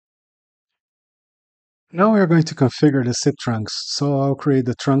Now we are going to configure the SIP trunks. So I'll create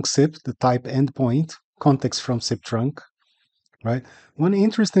the trunk SIP, the type endpoint, context from SIP trunk, right? One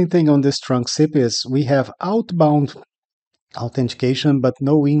interesting thing on this trunk SIP is we have outbound authentication, but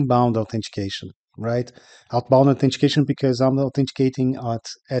no inbound authentication, right? Outbound authentication because I'm authenticating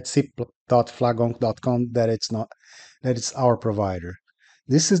at sip.flagonc.com that it's our provider.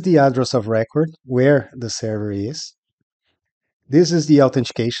 This is the address of record where the server is. This is the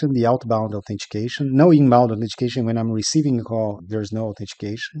authentication, the outbound authentication. No inbound authentication. When I'm receiving a call, there's no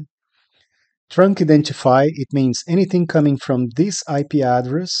authentication. Trunk identify, it means anything coming from this IP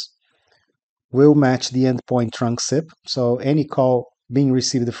address will match the endpoint trunk SIP. So any call being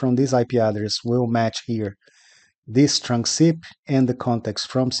received from this IP address will match here this trunk SIP and the context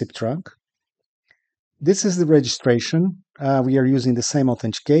from SIP trunk. This is the registration. We are using the same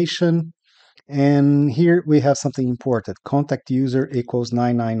authentication. And here we have something important. Contact user equals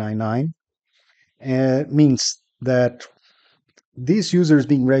 9999. Means that this user is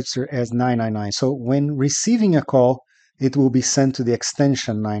being registered as 999. So when receiving a call, it will be sent to the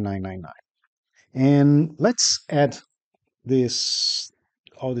extension 9999. And let's add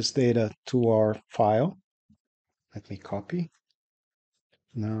all this data to our file. Let me copy.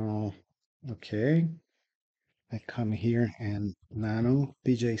 Now, okay. I come here and nano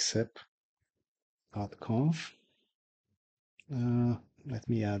pjsip.conf. Let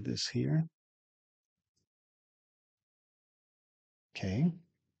me add this here. Okay.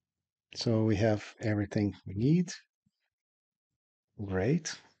 So we have everything we need.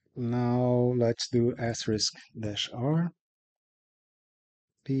 Great. Now let's do *-r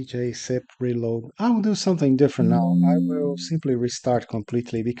pjsip reload. I will do something different now. I will simply restart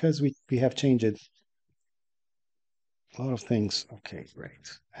completely because we have changed a lot of things. Okay,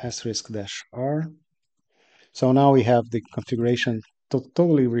 great. *-r. So now we have the configuration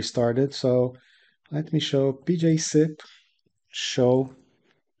totally restarted. So let me show pjsip show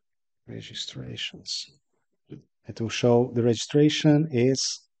registrations. It will show the registration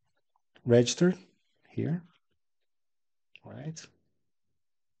is registered here. Right.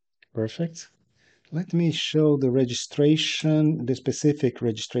 Perfect. Let me show the registration, the specific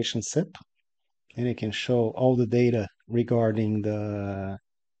registration SIP, and it can show all the data regarding the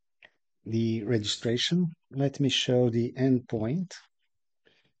registration. Let me show the endpoint.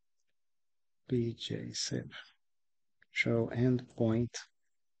 pjsip show endpoint.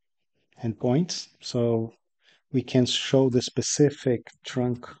 So we can show the specific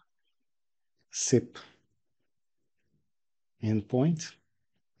trunk SIP endpoint.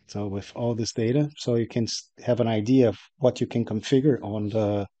 So with all this data, so you can have an idea of what you can configure on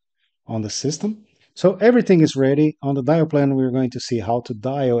the system. So everything is ready. On the dial plan, we're going to see how to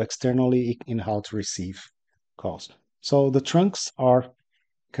dial externally and how to receive calls. So the trunks are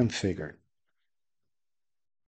configured.